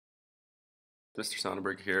Mr.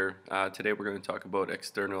 Sonnenberg here. Today we're going to talk about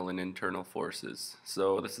external and internal forces.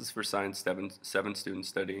 So this is for Science 7 students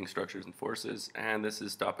studying structures and forces, and this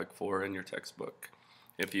is topic 4 in your textbook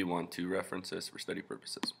if you want to reference this for study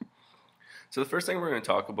purposes. So the first thing we're going to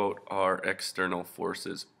talk about are external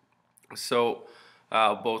forces. So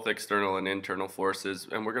both external and internal forces,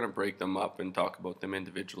 and we're going to break them up and talk about them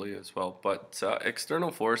individually as well. But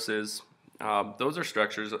external forces, those are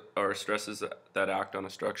structures or stresses that act on a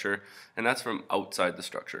structure, and that's from outside the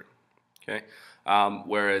structure. Okay,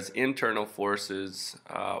 whereas internal forces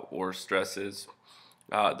or stresses,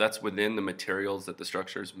 that's within the materials that the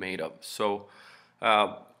structure is made of. So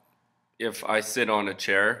if I sit on a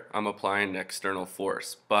chair, I'm applying an external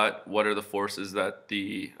force. But what are the forces that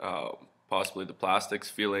the possibly the plastic's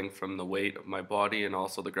feeling from the weight of my body, and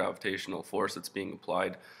also the gravitational force that's being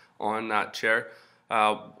applied on that chair?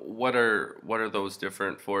 What are those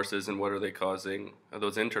different forces, and what are they causing,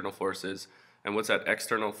 those internal forces, and what's that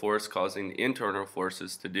external force causing the internal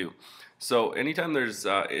forces to do? So anytime there's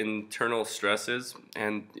internal stresses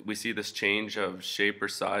and we see this change of shape or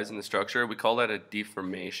size in the structure, we call that a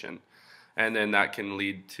deformation, and then that can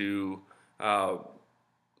lead to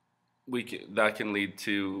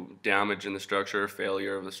damage in the structure,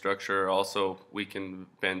 failure of the structure. Also, we can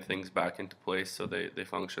bend things back into place so they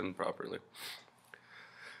function properly.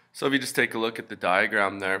 So if you just take a look at the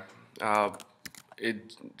diagram there,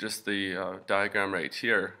 the diagram right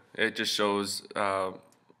here, it just shows a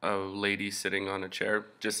lady sitting on a chair,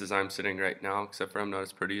 just as I'm sitting right now, except for I'm not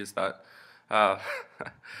as pretty as that.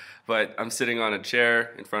 But I'm sitting on a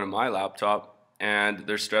chair in front of my laptop, and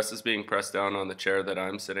there's stresses being pressed down on the chair that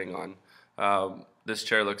I'm sitting on. This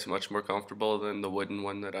chair looks much more comfortable than the wooden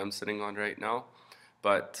one that I'm sitting on right now,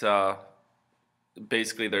 but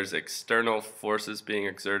basically there's external forces being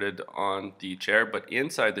exerted on the chair, but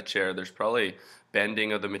inside the chair there's probably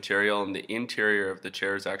bending of the material, and the interior of the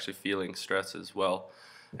chair is actually feeling stress as well.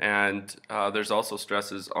 And there's also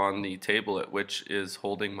stresses on the table at which is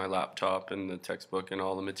holding my laptop and the textbook and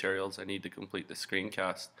all the materials I need to complete the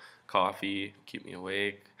screencast. Coffee, keep me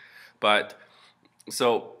awake. But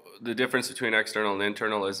so the difference between external and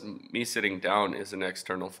internal is me sitting down is an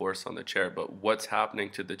external force on the chair, but what's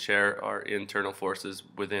happening to the chair are internal forces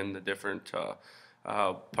within the different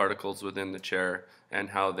particles within the chair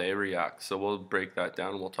and how they react. So we'll break that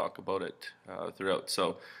down and we'll talk about it throughout.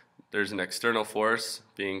 So there's an external force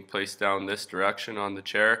being placed down this direction on the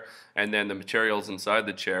chair, and then the materials inside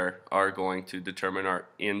the chair are going to determine our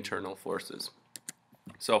internal forces.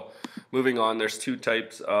 So moving on, there's two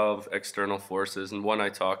types of external forces, and one I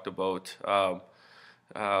talked about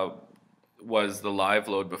was the live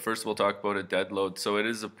load, but first we'll talk about a dead load. So it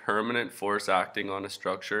is a permanent force acting on a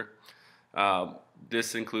structure.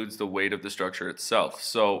 This includes the weight of the structure itself.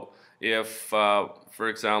 So if, for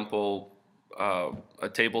example, a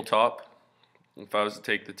tabletop, if I was to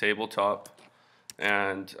take the tabletop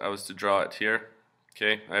and I was to draw it here,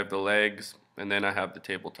 okay, I have the legs and then I have the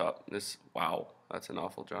tabletop. Wow, that's an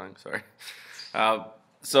awful drawing, sorry.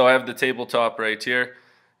 So I have the tabletop right here.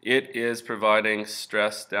 It is providing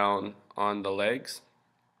stress down on the legs,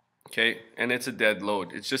 okay, and it's a dead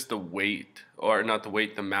load. It's just the weight, or not the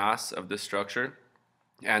weight, the mass of the structure,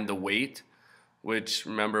 and the weight, which,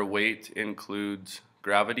 remember, weight includes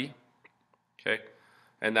gravity, okay,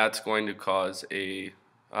 and that's going to cause we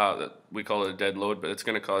call it a dead load, but it's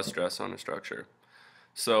going to cause stress on a structure.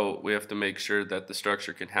 So we have to make sure that the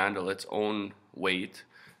structure can handle its own weight.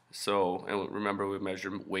 So, and remember, we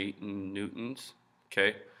measure weight in newtons,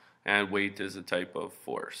 okay, and weight is a type of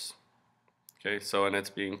force, okay. So, and it's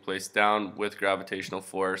being placed down with gravitational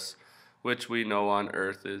force, which we know on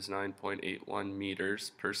Earth is 9.81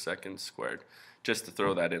 meters per second squared, just to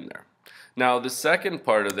throw that in there. Now, the second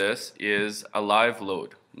part of this is a live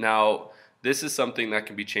load. Now, this is something that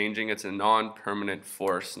can be changing. It's a non-permanent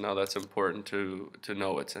force. Now, that's important to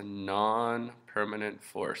know. It's a non-permanent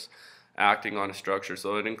force acting on a structure.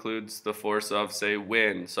 So it includes the force of, say,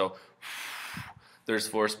 wind. So there's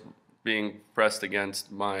force being pressed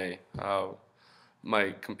against my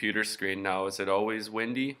my computer screen now. Is it always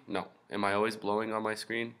windy? No. Am I always blowing on my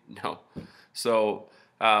screen? No. So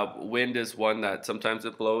wind is one that sometimes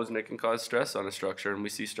it blows and it can cause stress on a structure, and we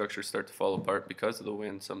see structures start to fall apart because of the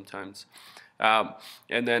wind sometimes.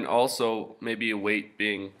 And then also maybe a weight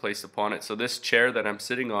being placed upon it. So this chair that I'm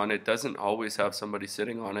sitting on, it doesn't always have somebody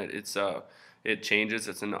sitting on it. It changes.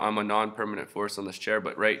 I'm a non-permanent force on this chair,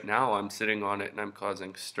 but right now I'm sitting on it and I'm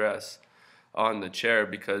causing stress on the chair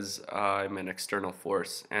because I'm an external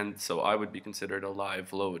force, and so I would be considered a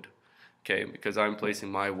live load, okay, because I'm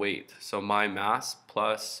placing my weight. So my mass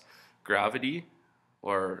plus gravity,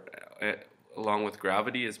 or along with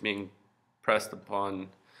gravity, is being pressed upon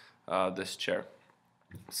this chair.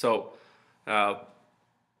 So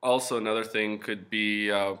also another thing could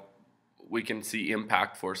be we can see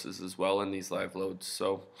impact forces as well in these live loads.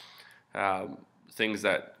 So things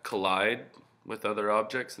that collide with other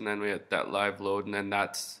objects, and then we have that live load, and then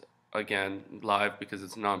that's again live because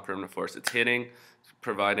it's a non-permanent force. It's hitting,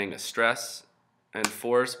 providing a stress and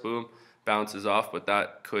force, boom, bounces off, but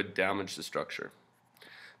that could damage the structure.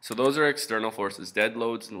 So those are external forces, dead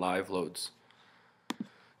loads and live loads.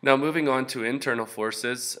 Now moving on to internal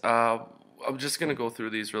forces, I'm just going to go through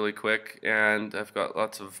these really quick, and I've got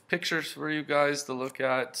lots of pictures for you guys to look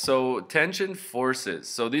at. So tension forces.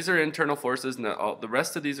 So these are internal forces, and the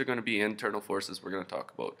rest of these are going to be internal forces we're going to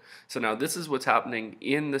talk about. So now this is what's happening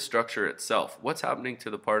in the structure itself. What's happening to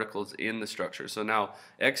the particles in the structure? So now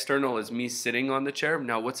external is me sitting on the chair.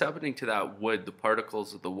 Now what's happening to that wood, the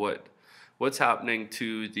particles of the wood? What's happening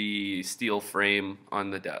to the steel frame on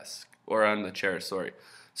the desk, or on the chair, sorry.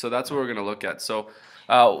 So that's what we're going to look at. So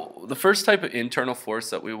the first type of internal force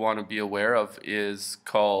that we want to be aware of is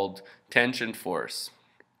called tension force.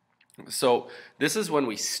 So this is when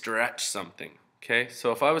we stretch something, okay?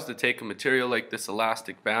 So if I was to take a material like this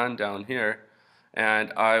elastic band down here,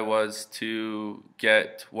 and I was to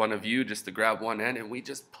get one of you just to grab one end and we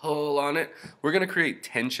just pull on it, we're going to create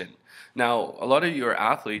tension. Now, a lot of you are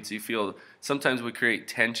athletes, you feel sometimes we create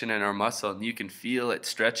tension in our muscle and you can feel it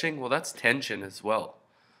stretching. Well, that's tension as well.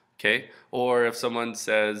 Okay, or if someone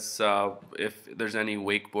says if there's any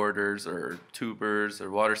wakeboarders or tubers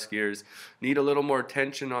or water skiers, need a little more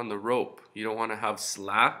tension on the rope. You don't want to have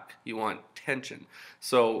slack, you want tension.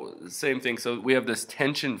 So same thing, so we have this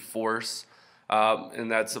tension force,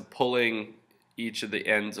 and that's pulling each of the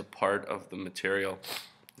ends apart of the material.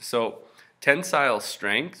 So tensile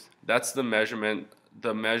strength, that's the measurement,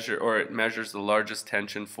 it measures the largest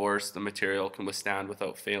tension force the material can withstand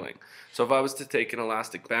without failing. So if I was to take an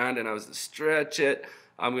elastic band and I was to stretch it,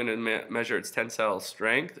 I'm going to measure its tensile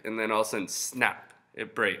strength, and then all of a sudden, snap,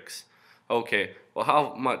 it breaks. Okay, well,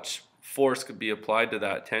 how much force could be applied to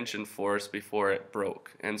that tension force before it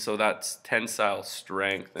broke? And so that's tensile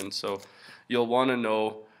strength. And so you'll want to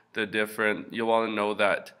know you'll want to know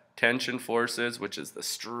that tension forces, which is the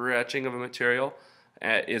stretching of a material,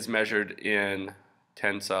 is measured in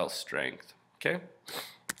tensile strength. Okay,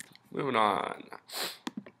 moving on.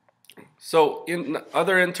 So in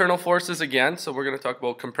other internal forces again, so we're going to talk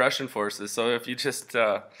about compression forces. So if you just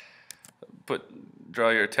draw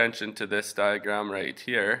your attention to this diagram right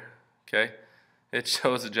here, okay, it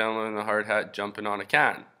shows a gentleman in a hard hat jumping on a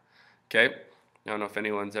can. Okay, I don't know if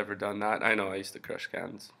anyone's ever done that. I know I used to crush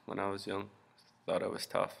cans when I was young. Thought I was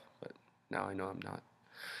tough, but now I know I'm not.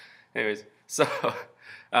 Anyways, so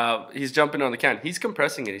he's jumping on the can. He's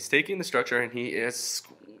compressing it. He's taking the structure and he is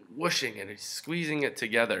squishing it. He's squeezing it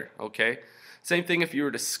together, okay? Same thing if you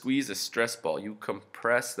were to squeeze a stress ball. You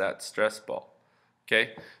compress that stress ball,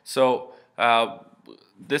 okay? So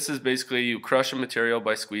this is basically you crush a material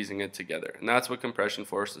by squeezing it together. And that's what compression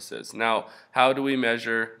forces is. Now, how do we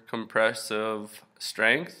measure compressive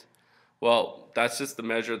strength? Well, that's just to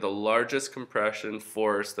measure the largest compression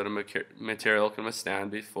force that a material can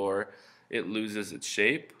withstand before it loses its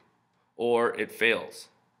shape or it fails,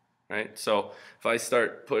 right? So if I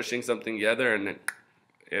start pushing something together and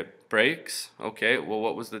it breaks, okay, well,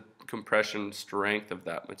 what was the compression strength of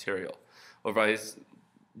that material? Or if I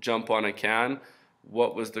jump on a can,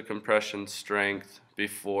 what was the compression strength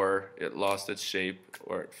before it lost its shape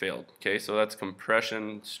or it failed? Okay, so that's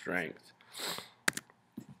compression strength.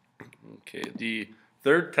 Okay, the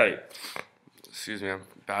third type, excuse me, I'm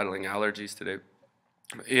battling allergies today,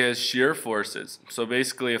 is shear forces. So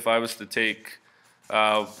basically, if I was to take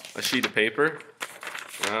a sheet of paper,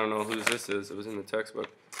 I don't know whose this is, it was in the textbook,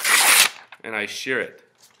 and I shear it.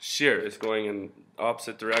 Shear is going in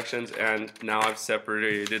opposite directions, and now I've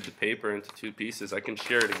separated the paper into two pieces. I can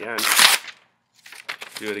shear it again,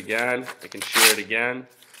 do it again, I can shear it again.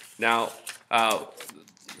 Now,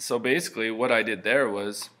 so basically what I did there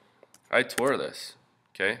was I tore this,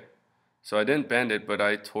 okay? So I didn't bend it, but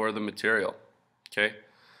I tore the material, okay?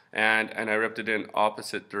 And I ripped it in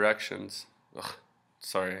opposite directions. Ugh,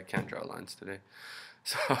 sorry, I can't draw lines today.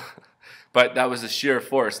 So, but that was a shear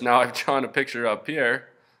force. Now I've drawn a picture up here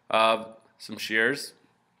of some shears,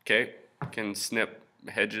 okay? Can snip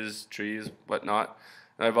hedges, trees, whatnot.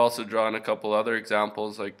 And I've also drawn a couple other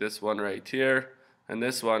examples like this one right here, and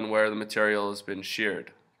this one where the material has been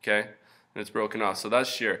sheared, okay? And it's broken off. So that's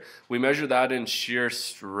shear. We measure that in shear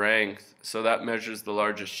strength. So that measures the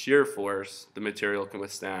largest shear force the material can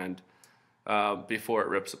withstand before it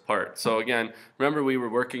rips apart. So again, remember we were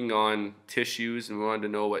working on tissues and we wanted to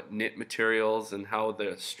know what knit materials and how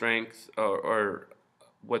the strength or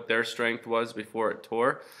what their strength was before it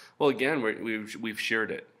tore. Well, again, we've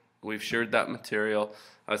sheared it. We've sheared that material.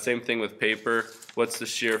 Same thing with paper. What's the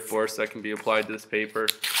shear force that can be applied to this paper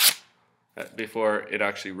before it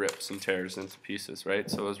actually rips and tears into pieces, right?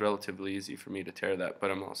 So it was relatively easy for me to tear that, but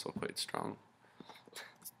I'm also quite strong.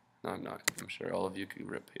 No, I'm not. I'm sure all of you can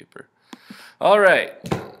rip paper. All right,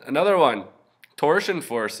 another one, torsion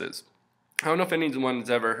forces. I don't know if anyone's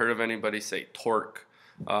ever heard of anybody say torque.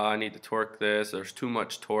 I need to torque this, there's too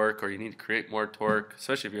much torque, or you need to create more torque,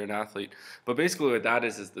 especially if you're an athlete. But basically what that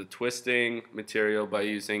is the twisting material by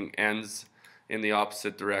using ends in the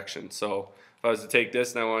opposite direction. So if I was to take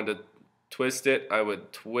this and I wanted to twist it, I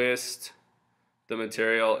would twist the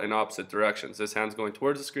material in opposite directions. This hand's going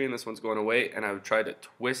towards the screen, this one's going away, and I would try to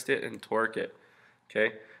twist it and torque it.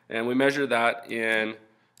 Okay, and we measure that in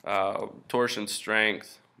torsion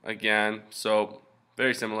strength again. So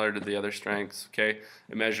very similar to the other strengths. Okay,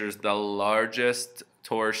 it measures the largest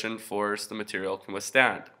torsion force the material can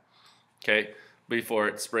withstand. Okay, before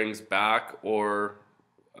it springs back or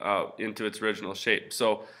into its original shape.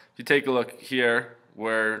 So if you take a look here,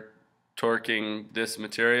 we're torquing this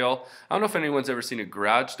material. I don't know if anyone's ever seen a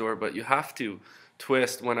garage door, but you have to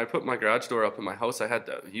twist. When I put my garage door up in my house, I had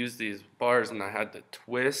to use these bars and I had to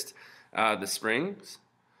twist the springs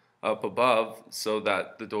up above so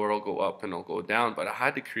that the door will go up and it'll go down, but I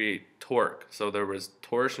had to create torque. So there was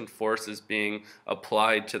torsion forces being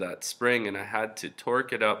applied to that spring and I had to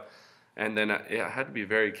torque it up, and then I had to be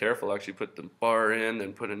very careful, actually put the bar in,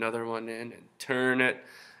 then put another one in and turn it,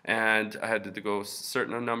 and I had to go a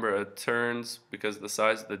certain number of turns because of the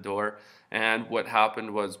size of the door. And what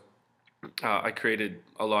happened was I created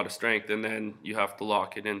a lot of strength, and then you have to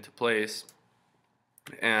lock it into place.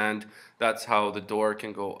 And that's how the door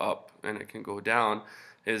can go up and it can go down,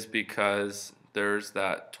 is because there's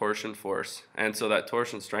that torsion force. And so that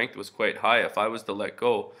torsion strength was quite high. If I was to let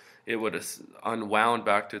go, it would have unwound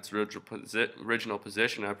back to its original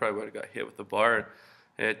position. I probably would have got hit with the bar.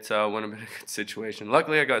 It wouldn't have been a good situation.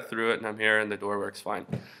 Luckily I got through it and I'm here and the door works fine.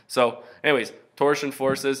 So anyways, torsion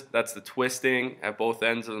forces, that's the twisting at both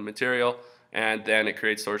ends of the material, and then it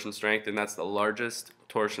creates torsion strength, and that's the largest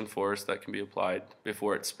torsion force that can be applied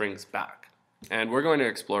before it springs back. And we're going to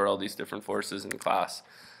explore all these different forces in class,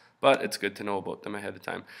 but it's good to know about them ahead of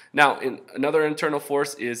time. Now, another internal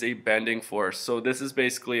force is a bending force. So this is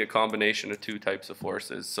basically a combination of two types of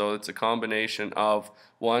forces. So it's a combination of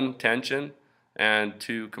 1, tension, and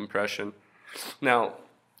 2, compression. Now,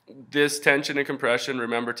 this tension and compression,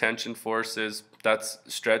 remember tension forces, that's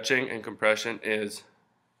stretching, and compression is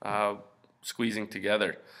squeezing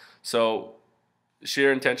together. So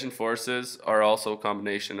shear and tension forces are also a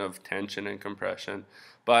combination of tension and compression.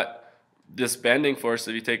 But this bending force,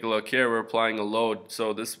 if you take a look here, we're applying a load.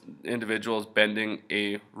 So this individual is bending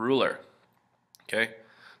a ruler. Okay,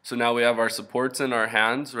 so now we have our supports in our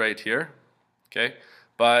hands right here. Okay,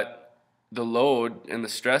 but the load and the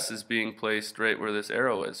stress is being placed right where this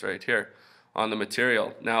arrow is, right here on the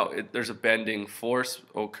material. Now there's a bending force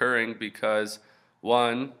occurring because,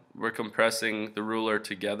 one, we're compressing the ruler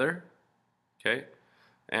together, okay,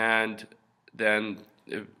 and then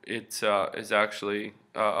it is actually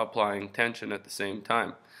applying tension at the same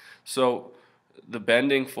time. So the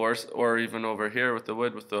bending force, or even over here with the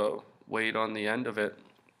wood with the weight on the end of it,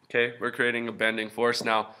 okay, we're creating a bending force.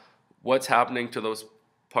 Now, what's happening to those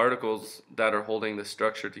particles that are holding the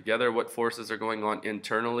structure together? What forces are going on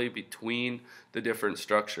internally between the different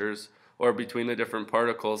structures, or between the different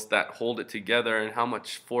particles that hold it together, and how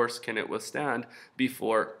much force can it withstand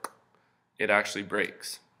before it actually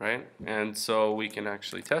breaks, right? And so we can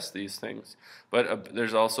actually test these things. But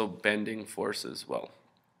there's also bending force as well.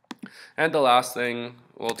 And the last thing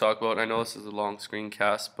we'll talk about, I know this is a long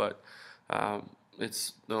screencast, but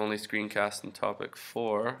it's the only screencast in topic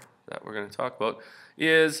 4 that we're going to talk about,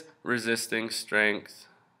 is resisting strength,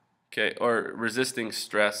 okay, or resisting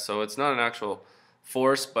stress. So it's not an actual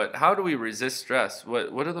force, but how do we resist stress?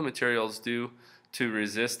 What do the materials do to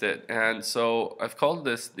resist it? And so I've called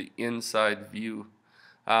this the inside view.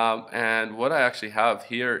 And what I actually have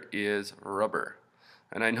here is rubber.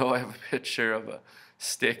 And I know I have a picture of a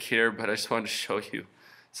stick here, but I just wanted to show you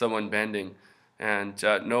someone bending. And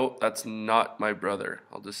no, that's not my brother.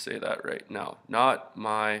 I'll just say that right now. Not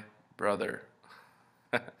my brother.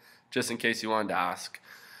 Just in case you wanted to ask.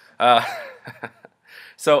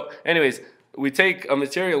 So anyways, we take a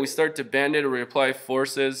material, we start to bend it, or we apply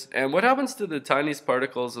forces, and what happens to the tiniest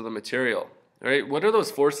particles of the material, right? What are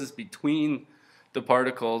those forces between the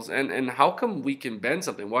particles, and how come we can bend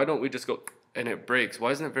something? Why don't we just go and it breaks?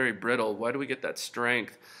 Why isn't it very brittle? Why do we get that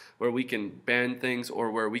strength where we can bend things,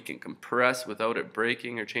 or where we can compress without it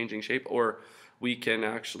breaking or changing shape, or we can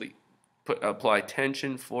actually apply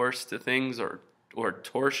tension force to things, or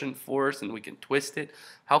torsion force, and we can twist it?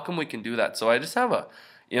 How come we can do that? So I just have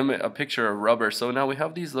a picture of rubber. So now we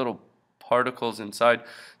have these little particles inside.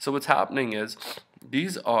 So what's happening is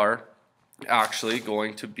these are actually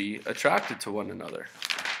going to be attracted to one another.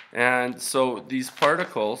 And so these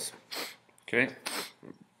particles, okay,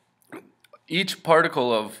 each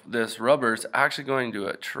particle of this rubber is actually going to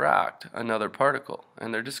attract another particle,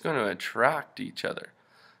 and they're just going to attract each other.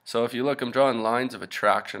 So if you look, I'm drawing lines of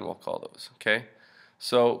attraction, we'll call those, okay?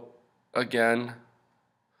 So again,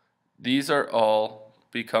 these are all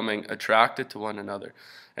becoming attracted to one another.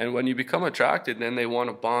 And when you become attracted, then they want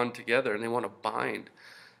to bond together and they want to bind.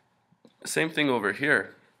 Same thing over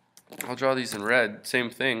here. I'll draw these in red. Same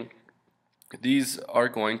thing. These are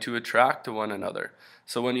going to attract to one another.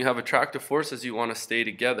 So when you have attractive forces, you want to stay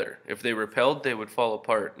together. If they repelled, they would fall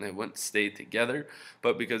apart and they wouldn't stay together.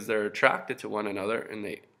 But because they're attracted to one another and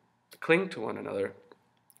they cling to one another,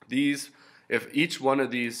 if each one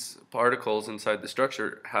of these particles inside the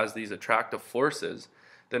structure has these attractive forces,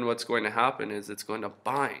 then what's going to happen is it's going to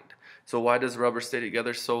bind. So why does rubber stay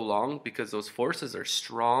together so long? Because those forces are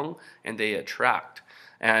strong and they attract.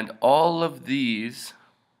 And all of these,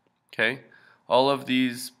 okay, all of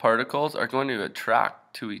these particles are going to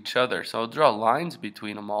attract to each other. So I'll draw lines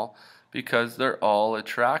between them all because they're all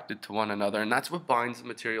attracted to one another, and that's what binds the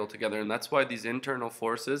material together. And that's why these internal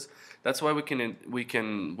forces, that's why we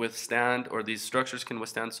can withstand, or these structures can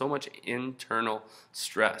withstand so much internal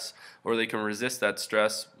stress, or they can resist that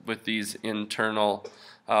stress with these internal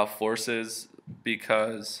forces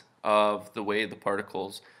because of the way the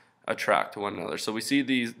particles attract to one another. So we see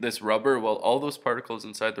this rubber, well, all those particles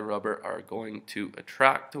inside the rubber are going to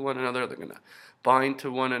attract to one another. They're going to bind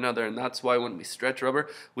to one another, and that's why when we stretch rubber,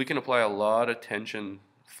 we can apply a lot of tension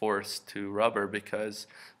force to rubber because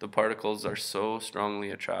the particles are so strongly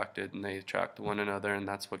attracted and they attract to one another, and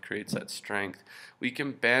that's what creates that strength. We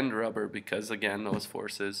can bend rubber because, again, those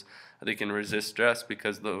forces, they can resist stress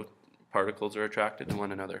because the particles are attracted to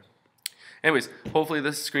one another. Anyways, hopefully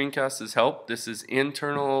this screencast has helped. This is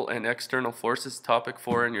internal and external forces, topic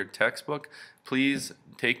 4 in your textbook. Please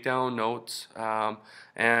take down notes,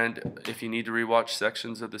 and if you need to rewatch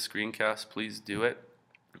sections of the screencast, please do it.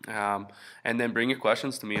 And then bring your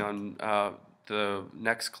questions to me on the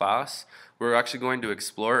next class. We're actually going to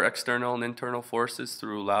explore external and internal forces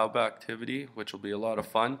through lab activity, which will be a lot of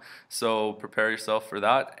fun. So prepare yourself for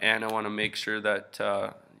that, and I want to make sure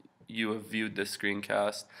that you have viewed this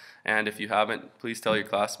screencast, and if you haven't, please tell your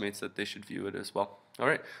classmates that they should view it as well.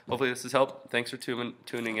 Alright, hopefully this has helped. Thanks for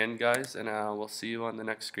tuning in, guys, and we'll see you on the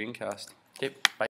next screencast. Okay, bye.